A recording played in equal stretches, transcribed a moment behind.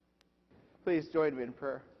Please join me in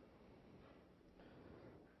prayer.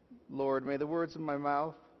 Lord, may the words of my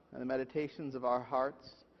mouth and the meditations of our hearts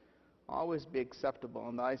always be acceptable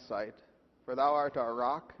in thy sight, for thou art our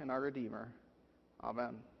rock and our Redeemer.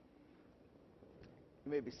 Amen.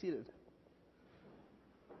 You may be seated.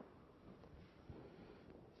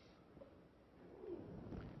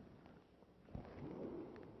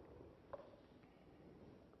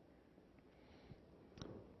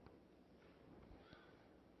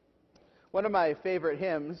 One of my favorite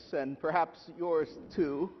hymns, and perhaps yours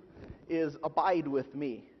too, is Abide With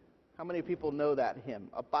Me. How many people know that hymn,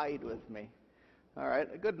 Abide With Me? All right,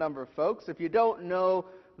 a good number of folks. If you don't know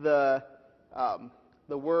the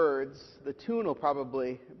words, the tune will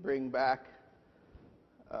probably bring back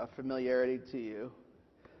familiarity to you.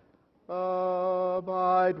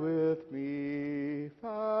 Abide with me,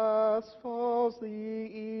 fast falls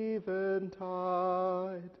the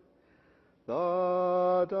eventide.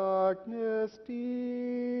 The darkness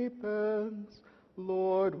deepens,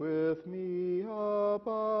 Lord, with me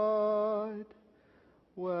abide.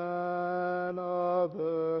 When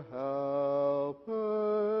other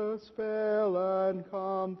helpers fail and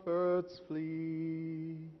comforts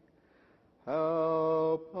flee,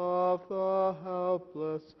 help of the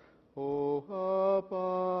helpless, oh,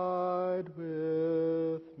 abide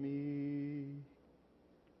with me.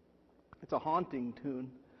 It's a haunting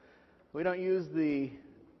tune. We don't use the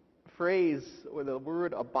phrase or the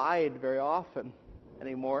word abide very often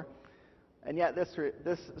anymore. And yet this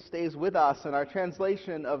stays with us, and our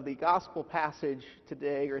translation of the gospel passage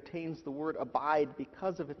today retains the word abide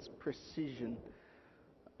because of its precision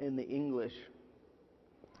in the English.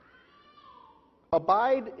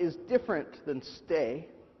 Abide is different than stay.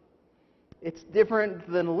 It's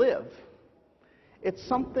different than live. It's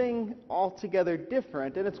something altogether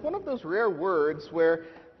different, and it's one of those rare words where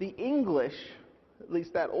the English, at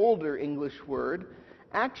least that older English word,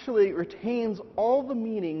 actually retains all the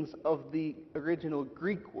meanings of the original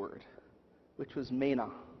Greek word, which was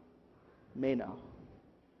meno. Meno.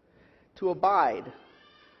 To abide.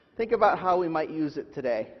 Think about how we might use it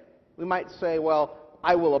today. We might say, well,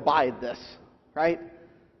 I will abide this, right?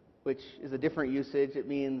 Which is a different usage. It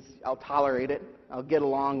means I'll tolerate it. I'll get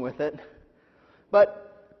along with it.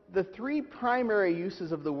 But the three primary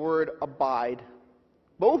uses of the word abide,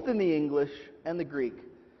 both in the English and the Greek,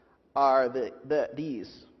 are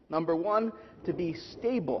these. Number one, to be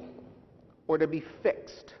stable or to be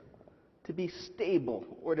fixed. To be stable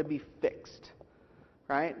or to be fixed.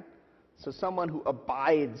 Right? So someone who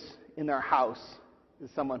abides in their house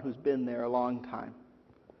is someone who's been there a long time.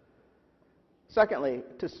 Secondly,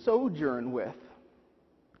 to sojourn with.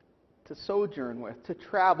 To sojourn with. To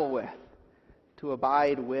travel with. To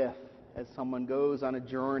abide with as someone goes on a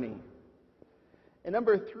journey. And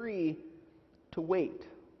number three, to wait.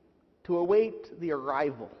 To await the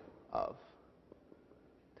arrival of.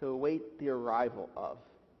 To await the arrival of.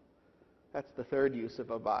 That's the third use of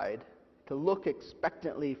abide. To look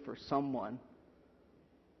expectantly for someone.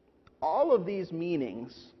 All of these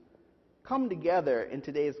meanings come together in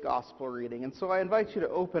today's gospel reading. And so I invite you to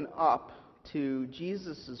open up to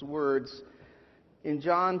Jesus' words in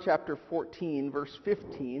John chapter 14, verse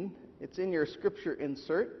 15. It's in your scripture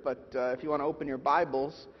insert, but if you want to open your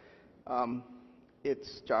Bibles,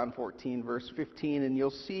 it's John 14, verse 15, and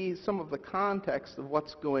you'll see some of the context of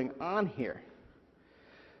what's going on here.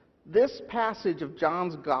 This passage of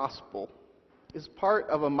John's Gospel is part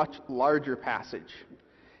of a much larger passage.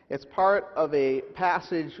 It's part of a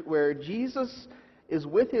passage where Jesus is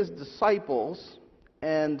with his disciples,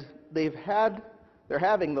 and they're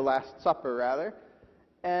having the Last Supper, rather.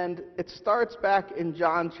 And it starts back in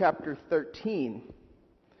John chapter 13,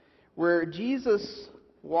 where Jesus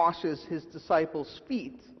washes his disciples'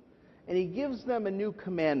 feet, and he gives them a new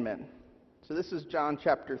commandment. So this is John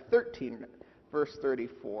chapter 13, verse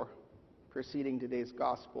 34, preceding today's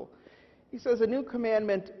gospel. He says, "A new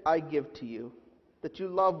commandment I give to you, that you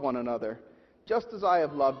love one another. Just as I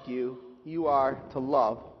have loved you, you are to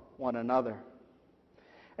love one another."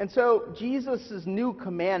 And so Jesus' new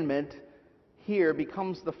commandment here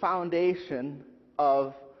becomes the foundation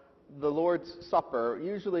of the Lord's Supper.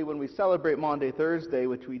 Usually when we celebrate Maundy Thursday,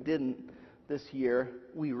 which we didn't this year,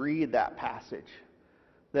 we read that passage,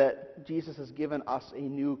 that Jesus has given us a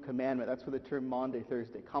new commandment. That's where the term Maundy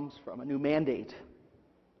Thursday comes from, a new mandate.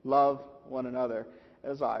 Love one another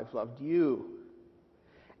as I've loved you.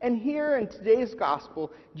 And here in today's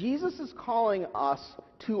gospel, Jesus is calling us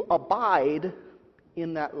to abide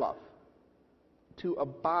in that love. To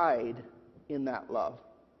abide in that love.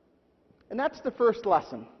 And that's the first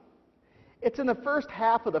lesson. It's in the first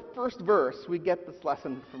half of the first verse we get this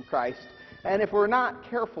lesson from Christ. And if we're not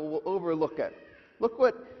careful, we'll overlook it. Look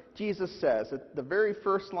what Jesus says at the very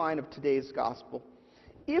first line of today's gospel.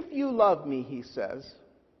 If you love me, he says,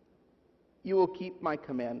 you will keep my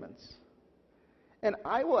commandments. And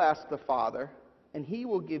I will ask the Father, and he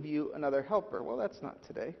will give you another helper. Well, that's not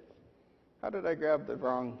today. How did I grab the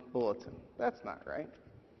wrong bulletin? That's not right.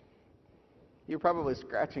 You're probably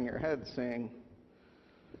scratching your head saying,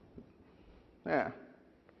 yeah.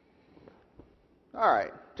 All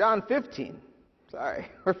right, John 15. Sorry,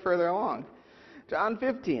 we're further along. John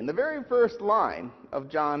 15, the very first line of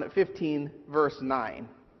John 15, verse 9.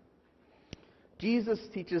 Jesus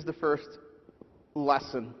teaches the first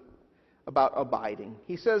lesson about abiding.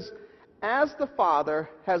 He says, as the Father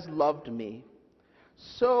has loved me,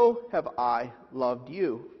 so have I loved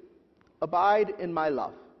you. Abide in my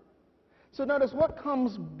love. So notice what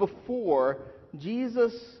comes before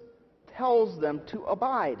Jesus tells them to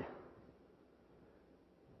abide.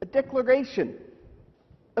 A declaration,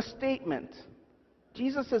 a statement.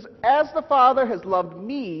 Jesus says, as the Father has loved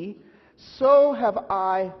me, so have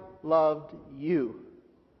I loved you.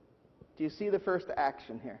 Do you see the first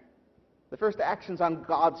action here? The first action's on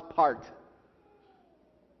God's part.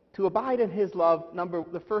 To abide in his love,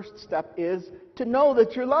 the first step is to know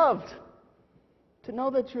that you're loved. To know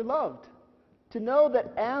that you're loved. To know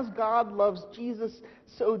that as God loves Jesus,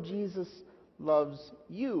 so Jesus loves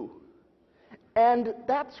you. And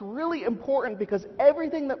that's really important because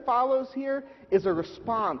everything that follows here is a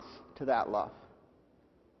response to that love,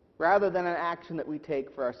 rather than an action that we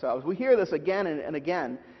take for ourselves. We hear this again and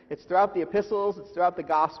again. It's throughout the epistles, it's throughout the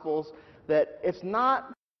Gospels, that it's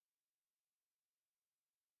not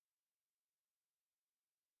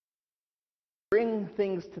bring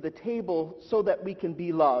things to the table so that we can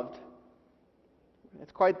be loved.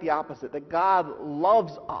 It's quite the opposite, that God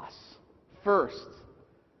loves us first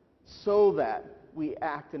so that we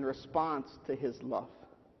act in response to his love.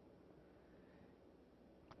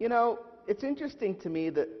 You know, it's interesting to me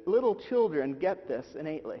that little children get this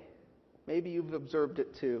innately. Maybe you've observed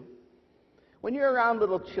it too. When you're around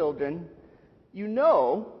little children, you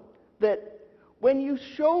know that when you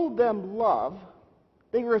show them love,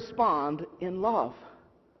 they respond in love.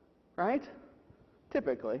 Right?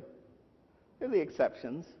 Typically. There are the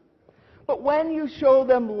exceptions. But when you show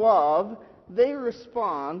them love, they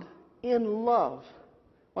respond in love.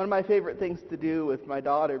 One of my favorite things to do with my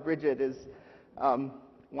daughter, Bridget, is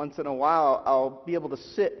once in a while I'll be able to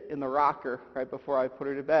sit in the rocker right before I put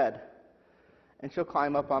her to bed. And she'll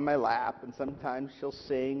climb up on my lap, and sometimes she'll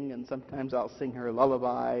sing, and sometimes I'll sing her a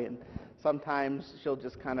lullaby, and sometimes she'll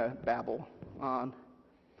just kind of babble on.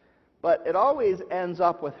 But it always ends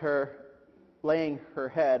up with her laying her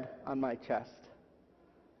head on my chest.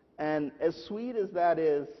 And as sweet as that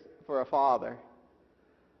is for a father,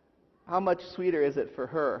 how much sweeter is it for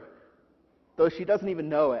her, though she doesn't even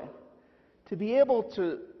know it, to be able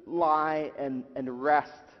to lie and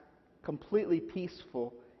rest completely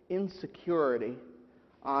peaceful in security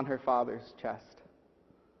on her father's chest.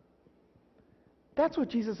 That's what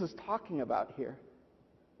Jesus is talking about here.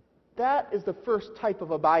 That is the first type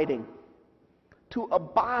of abiding. To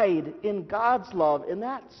abide in God's love in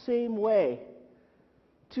that same way.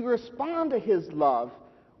 To respond to his love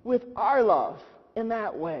with our love in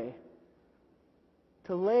that way.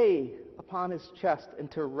 To lay upon his chest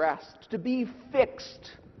and to rest. To be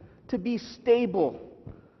fixed. To be stable.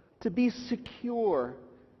 To be secure.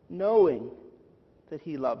 Knowing that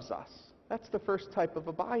he loves us. That's the first type of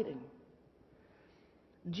abiding.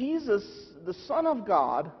 Jesus, the Son of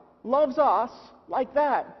God, loves us like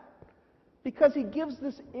that. Because he gives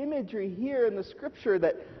this imagery here in the Scripture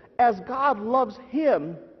that as God loves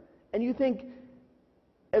him, and you think,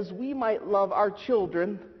 as we might love our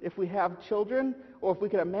children, if we have children, or if we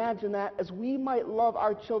can imagine that, as we might love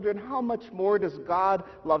our children, how much more does God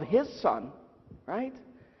love his Son, right?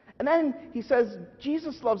 And then he says,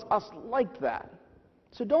 Jesus loves us like that.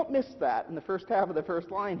 So don't miss that in the first half of the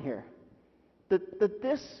first line here. That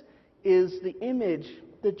this is the image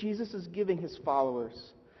that Jesus is giving his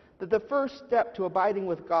followers. That the first step to abiding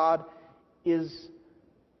with God is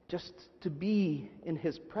just to be in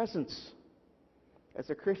his presence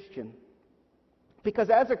as a Christian.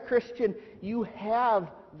 Because as a Christian, you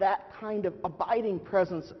have that kind of abiding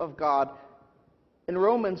presence of God. In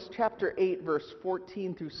Romans chapter 8, verse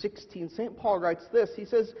 14 through 16, St. Paul writes this. He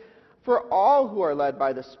says, "For all who are led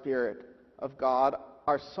by the Spirit of God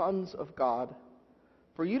are sons of God.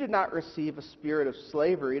 For you did not receive a spirit of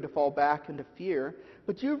slavery to fall back into fear,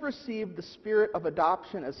 but you've received the spirit of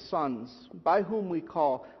adoption as sons, by whom we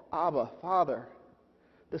call Abba, Father.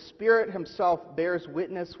 The Spirit himself bears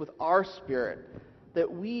witness with our spirit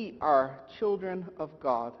that we are children of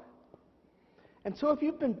God. And so if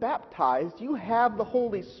you've been baptized, you have the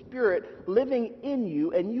Holy Spirit living in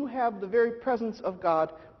you, and you have the very presence of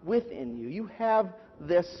God within you. You have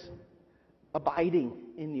this abiding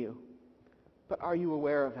in you. But are you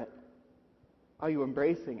aware of it? Are you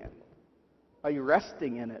embracing it? Are you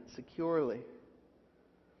resting in it securely?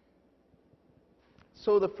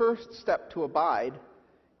 So the first step to abide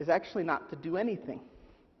is actually not to do anything.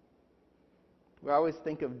 We always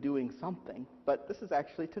think of doing something, but this is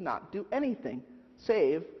actually to not do anything,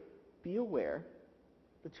 save be aware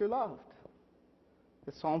that you're loved.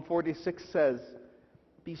 As Psalm 46 says,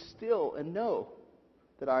 "Be still and know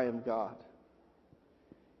that I am God."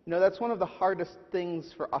 You know, that's one of the hardest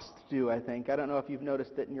things for us to do, I think. I don't know if you've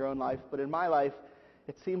noticed it in your own life, but in my life,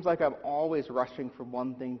 it seems like I'm always rushing from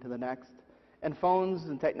one thing to the next. And phones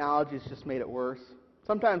and technology has just made it worse.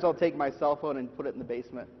 Sometimes I'll take my cell phone and put it in the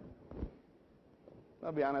basement.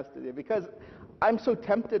 I'll be honest with you, because I'm so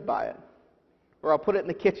tempted by it. Or I'll put it in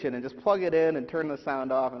the kitchen and just plug it in and turn the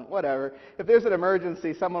sound off and whatever. If there's an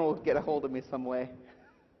emergency, someone will get a hold of me some way.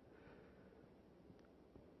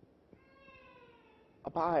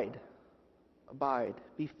 Abide. Abide.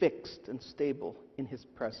 Be fixed and stable in His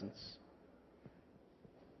presence.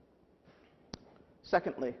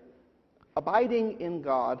 Secondly, abiding in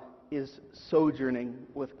God is sojourning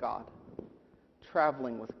with God,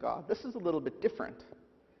 traveling with God. This is a little bit different.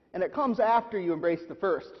 And it comes after you embrace the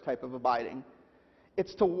first type of abiding.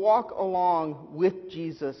 It's to walk along with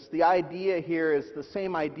Jesus. The idea here is the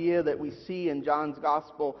same idea that we see in John's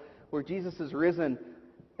Gospel, where Jesus is risen,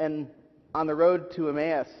 and on the road to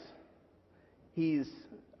Emmaus, he's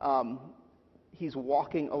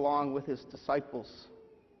walking along with his disciples.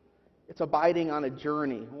 It's abiding on a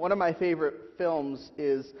journey. One of my favorite films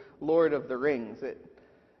is Lord of the Rings. It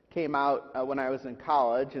came out when I was in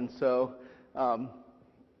college, and so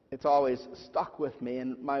it's always stuck with me.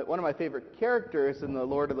 And one of my favorite characters in the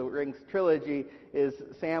Lord of the Rings trilogy is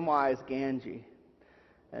Samwise Gamgee.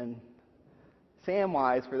 And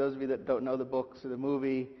Samwise, for those of you that don't know the books or the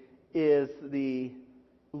movie, is the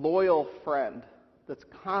loyal friend that's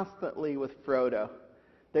constantly with Frodo,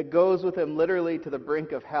 that goes with him literally to the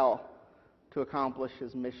brink of hell to accomplish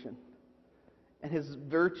his mission. And his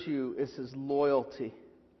virtue is his loyalty.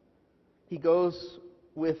 He goes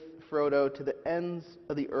with Frodo to the ends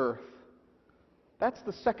of the earth. That's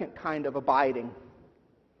the second kind of abiding.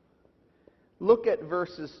 Look at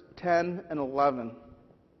verses 10 and 11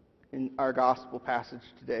 in our gospel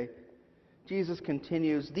passage today. Jesus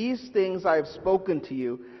continues, "These things I have spoken to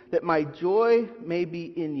you, that my joy may be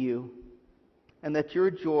in you, and that your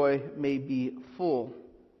joy may be full."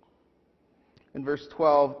 In verse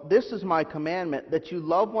 12, "This is my commandment, that you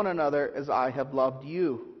love one another as I have loved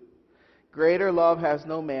you. Greater love has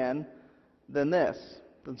no man than this,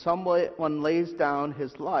 that someone lays down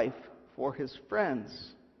his life for his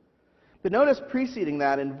friends." But notice preceding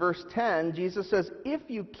that in verse 10, Jesus says, "If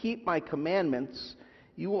you keep my commandments,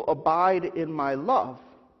 you will abide in my love."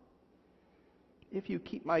 If you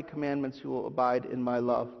keep my commandments, you will abide in my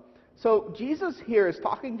love. So Jesus here is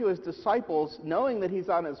talking to his disciples, knowing that he's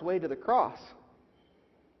on his way to the cross.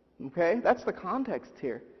 Okay? That's the context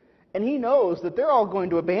here. And he knows that they're all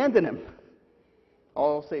going to abandon him.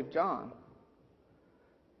 All save John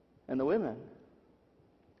and the women.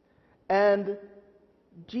 And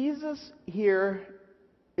Jesus here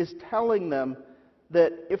is telling them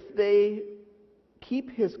that if they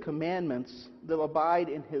keep his commandments, they'll abide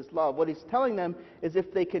in his love. What he's telling them is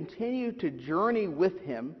if they continue to journey with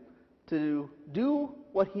him, to do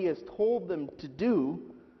what he has told them to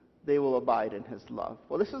do, they will abide in his love.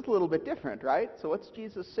 Well, this is a little bit different, right? So what's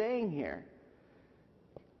Jesus saying here?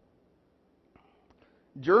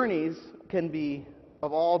 Journeys can be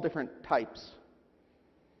of all different types.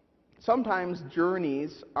 Sometimes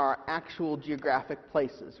journeys are actual geographic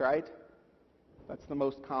places, right? That's the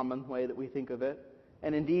most common way that we think of it.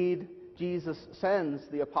 And indeed, Jesus sends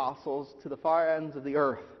the apostles to the far ends of the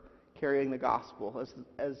earth, carrying the gospel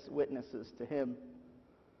as witnesses to him.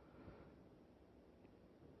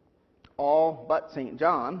 All but St.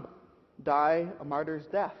 John die a martyr's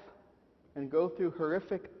death and go through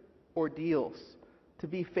horrific ordeals to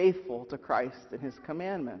be faithful to Christ and his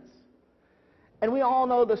commandments. And we all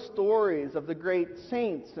know the stories of the great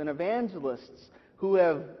saints and evangelists who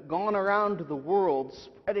have gone around the world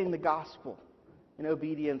spreading the gospel in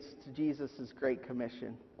obedience to Jesus' great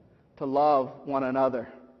commission, to love one another,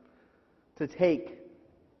 to take,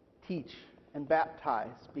 teach, and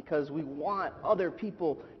baptize, because we want other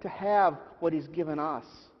people to have what he's given us.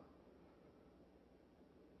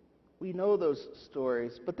 We know those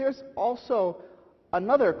stories, but there's also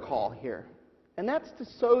another call here, and that's to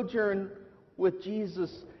sojourn with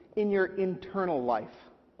Jesus in your internal life.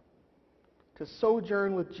 To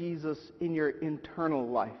sojourn with Jesus in your internal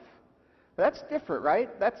life. That's different,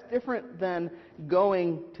 right? That's different than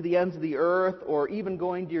going to the ends of the earth or even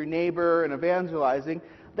going to your neighbor and evangelizing.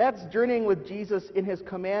 That's journeying with Jesus in His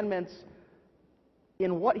commandments,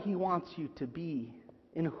 in what He wants you to be,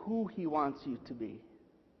 in who He wants you to be.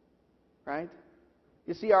 Right?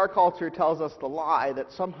 You see, our culture tells us the lie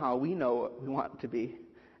that somehow we know what we want to be,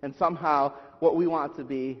 and somehow what we want to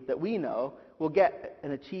be that we know will get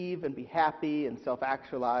and achieve and be happy and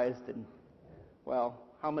self-actualized. And, well,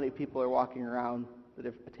 how many people are walking around that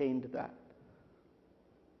have attained that?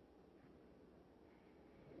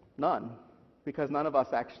 None, because none of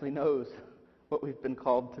us actually knows what we've been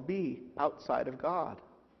called to be outside of God.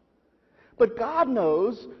 But God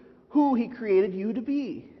knows who He created you to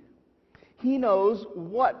be. He knows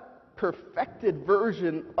what perfected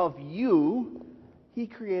version of you He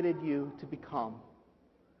created you to become.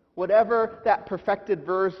 Whatever that perfected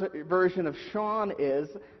version of Sean is,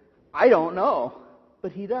 I don't know,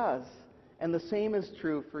 but He does. And the same is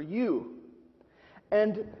true for you.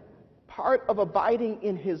 And part of abiding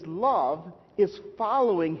in His love is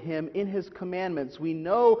following Him in His commandments. We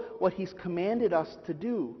know what He's commanded us to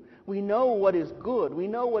do. We know what is good. We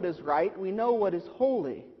know what is right. We know what is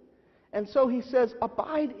holy. And so He says,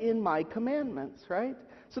 abide in my commandments, right?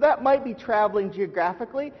 So that might be traveling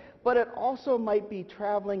geographically, but it also might be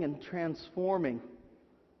traveling and transforming,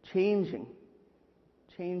 changing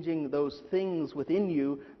those things within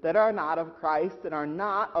you that are not of Christ, that are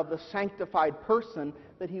not of the sanctified person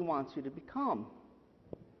that He wants you to become.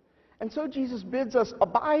 And so Jesus bids us,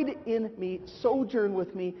 abide in me, sojourn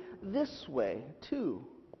with me this way too.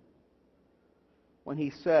 When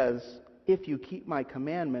He says, if you keep my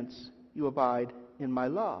commandments, you abide in my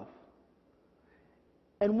love.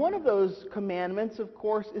 And one of those commandments, of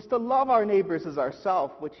course, is to love our neighbors as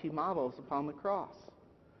ourselves, which He models upon the cross.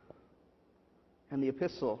 And the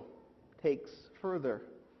epistle takes further.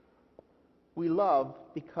 We love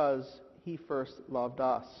because He first loved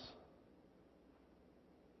us.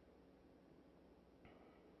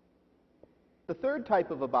 The third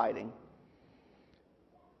type of abiding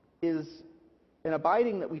is an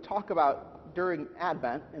abiding that we talk about during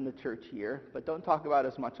Advent in the church year, but don't talk about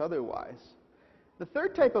as much otherwise. The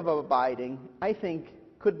third type of abiding, I think,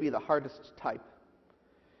 could be the hardest type.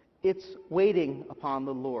 It's waiting upon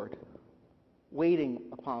the Lord. Waiting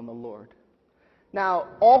upon the Lord. Now,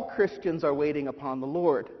 all Christians are waiting upon the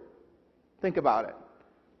Lord. Think about it.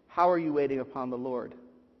 How are you waiting upon the Lord?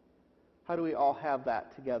 How do we all have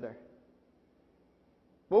that together?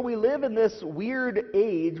 Well, we live in this weird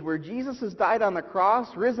age where Jesus has died on the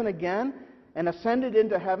cross, risen again, and ascended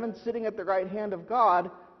into heaven, sitting at the right hand of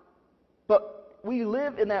God. But we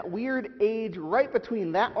live in that weird age right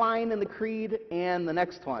between that line in the creed and the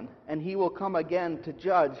next one. And He will come again to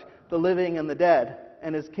judge the living and the dead,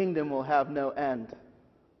 and His kingdom will have no end.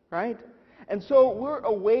 Right? And so we're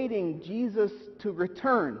awaiting Jesus to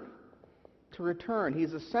return. To return.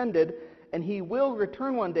 He's ascended, and He will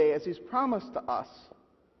return one day as He's promised to us.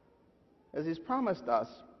 As He's promised us.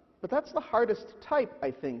 But that's the hardest type,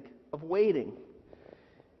 I think, of waiting.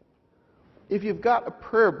 If you've got a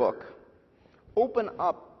prayer book, open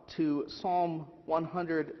up to Psalm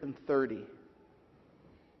 130.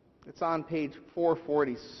 It's on page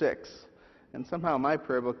 446. And somehow my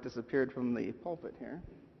prayer book disappeared from the pulpit here.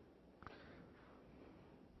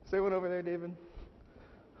 Is there one over there, David?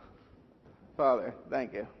 Father,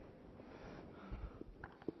 thank you.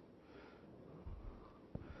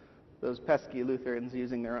 Those pesky Lutherans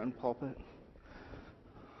using their own pulpit.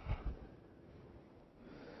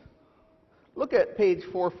 Look at page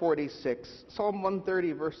 446, Psalm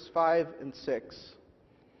 130, verse 5 and 6.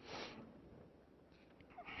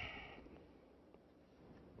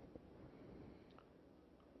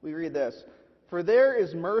 We read this. For there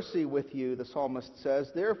is mercy with you, the psalmist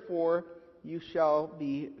says, therefore you shall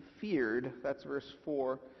be feared. That's verse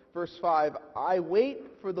 4. Verse 5, I wait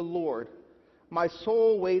for the Lord. My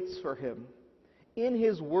soul waits for Him. In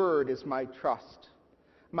His word is my trust.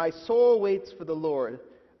 My soul waits for the Lord.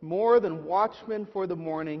 More than watchmen for the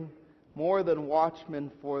morning, more than watchmen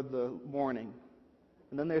for the morning.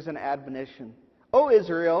 And then there's an admonition. O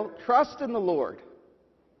Israel, trust in the Lord.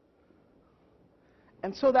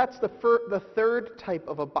 And so that's the third type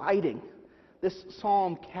of abiding. This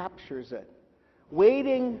psalm captures it.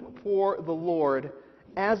 Waiting for the Lord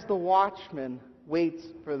as the watchman waits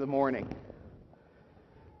for the morning.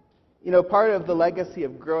 You know, part of the legacy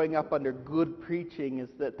of growing up under good preaching is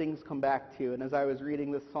that things come back to you. And as I was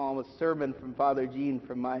reading this psalm, a sermon from Father Gene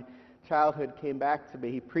from my childhood came back to me.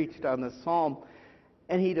 He preached on this psalm,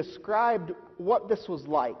 and he described what this was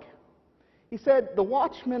like. He said, the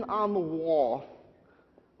watchman on the wall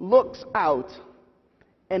looks out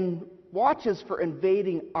and watches for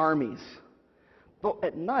invading armies. But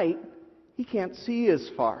at night, he can't see as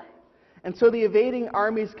far. And so the invading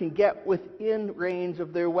armies can get within range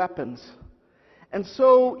of their weapons. And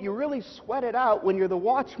so you really sweat it out when you're the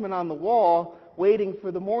watchman on the wall waiting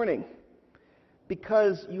for the morning,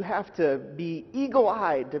 because you have to be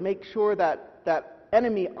eagle-eyed to make sure that that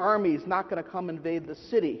enemy army is not going to come invade the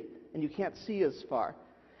city, and you can't see as far.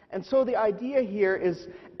 And so the idea here is,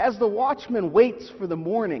 as the watchman waits for the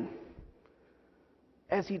morning,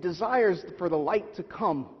 as he desires for the light to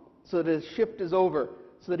come so that his shift is over,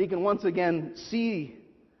 so that he can once again see,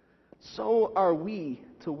 so are we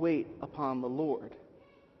to wait upon the Lord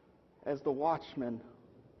as the watchman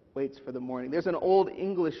waits for the morning. There's an old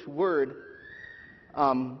English word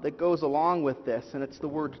that goes along with this, and it's the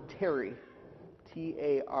word tarry,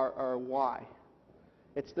 T-A-R-R-Y.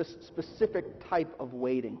 It's this specific type of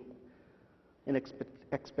waiting and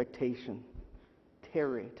expectation.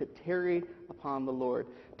 Tarry, to tarry upon the Lord,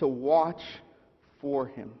 to watch for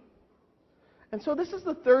Him. And so this is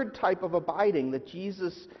the third type of abiding that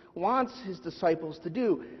Jesus wants His disciples to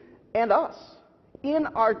do, and us, in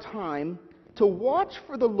our time, to watch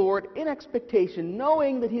for the Lord in expectation,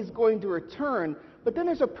 knowing that He's going to return. But then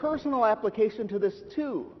there's a personal application to this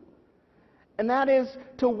too. And that is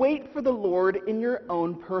to wait for the Lord in your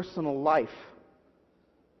own personal life.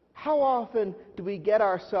 How often do we get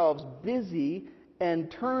ourselves busy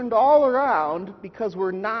and turned all around because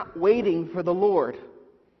we're not waiting for the Lord?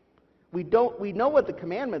 We know what the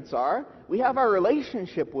commandments are. We have our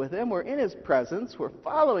relationship with Him. We're in His presence. We're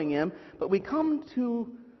following Him. But we come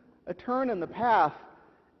to a turn in the path,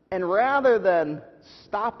 and rather than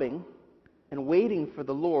stopping and waiting for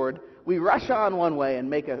the Lord, we rush on one way and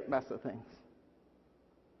make a mess of things.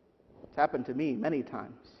 It's happened to me many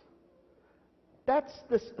times. That's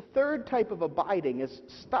this third type of abiding, is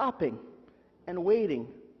stopping and waiting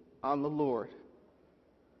on the Lord.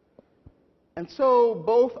 And so,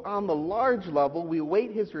 both on the large level, we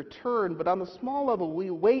wait His return, but on the small level, we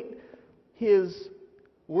wait His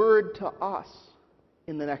word to us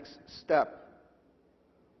in the next step.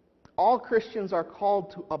 All Christians are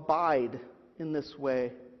called to abide in this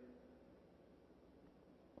way.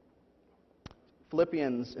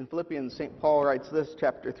 In Philippians, St. Paul writes this,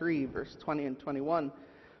 chapter 3, verse 20 and 21,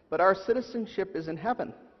 "But our citizenship is in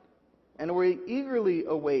heaven, and we eagerly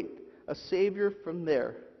await a Savior from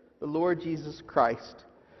there, the Lord Jesus Christ,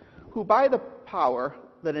 who by the power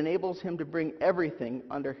that enables Him to bring everything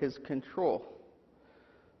under His control."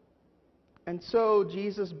 And so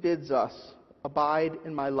Jesus bids us, abide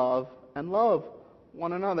in my love and love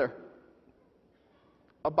one another.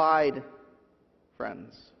 Abide,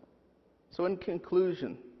 friends. So in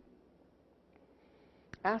conclusion,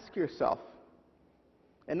 ask yourself,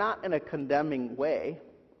 and not in a condemning way,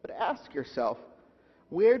 but ask yourself,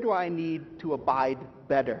 where do I need to abide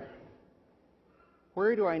better?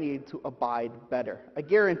 Where do I need to abide better? I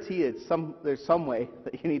guarantee there's some way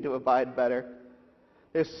that you need to abide better.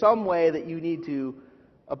 There's some way that you need to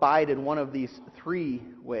abide in one of these three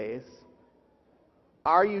ways.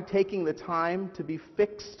 Are you taking the time to be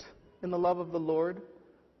fixed in the love of the Lord?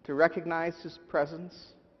 To recognize His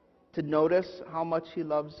presence? To notice how much He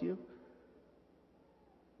loves you?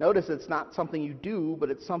 Notice it's not something you do, but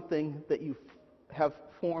it's something that you have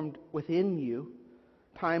formed within you.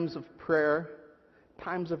 Times of prayer,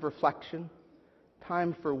 times of reflection,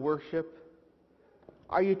 time for worship.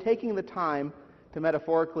 Are you taking the time to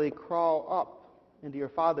metaphorically crawl up into your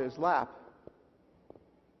Father's lap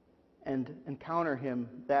and encounter Him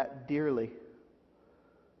that dearly?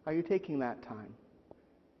 Are you taking that time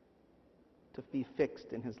to be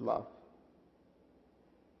fixed in His love?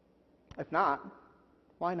 If not,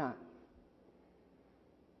 why not?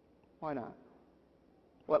 Why not?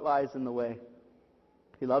 What lies in the way?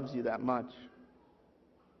 He loves you that much.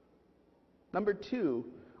 Number 2,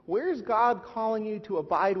 where is God calling you to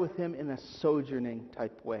abide with Him in a sojourning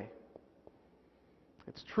type way?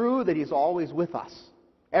 It's true that He's always with us,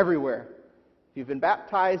 everywhere. If you've been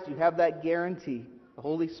baptized, you have that guarantee. The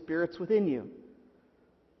Holy Spirit's within you.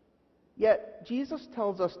 Yet, Jesus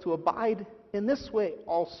tells us to abide in this way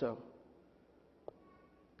also.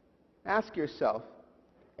 Ask yourself,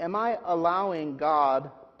 am I allowing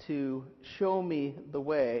God to show me the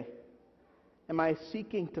way? Am I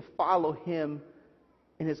seeking to follow Him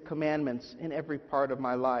in His commandments in every part of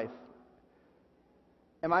my life?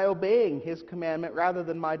 Am I obeying His commandment rather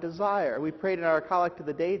than my desire? We prayed in our Collect of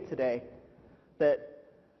the Day today that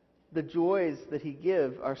the joys that He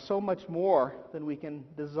gives are so much more than we can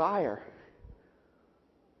desire.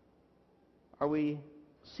 Are we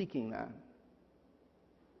seeking that?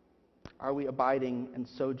 Are we abiding and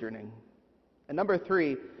sojourning? And number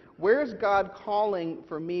 3, where is God calling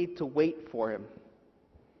for me to wait for him?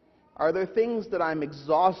 Are there things that I'm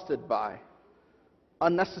exhausted by,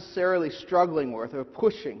 unnecessarily struggling with or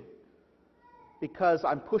pushing, because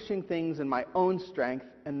I'm pushing things in my own strength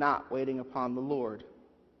and not waiting upon the Lord?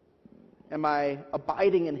 Am I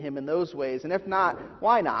abiding in him in those ways? And if not,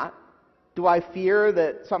 why not? Do I fear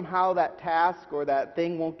that somehow that task or that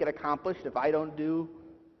thing won't get accomplished if I don't do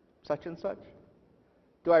such and such?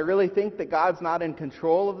 Do I really think that God's not in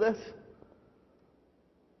control of this?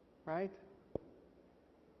 Right?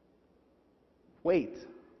 Wait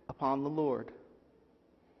upon the Lord.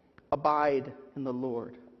 Abide in the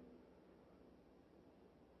Lord.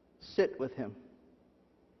 Sit with him.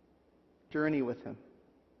 Journey with him.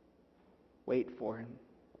 Wait for him.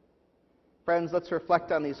 Friends, let's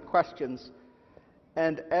reflect on these questions.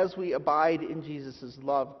 And as we abide in Jesus'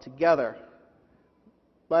 love together,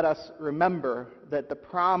 let us remember that the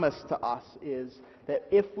promise to us is that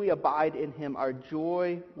if we abide in him, our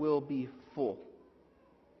joy will be full.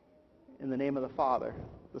 In the name of the Father,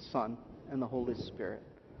 the Son, and the Holy Spirit.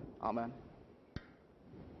 Amen.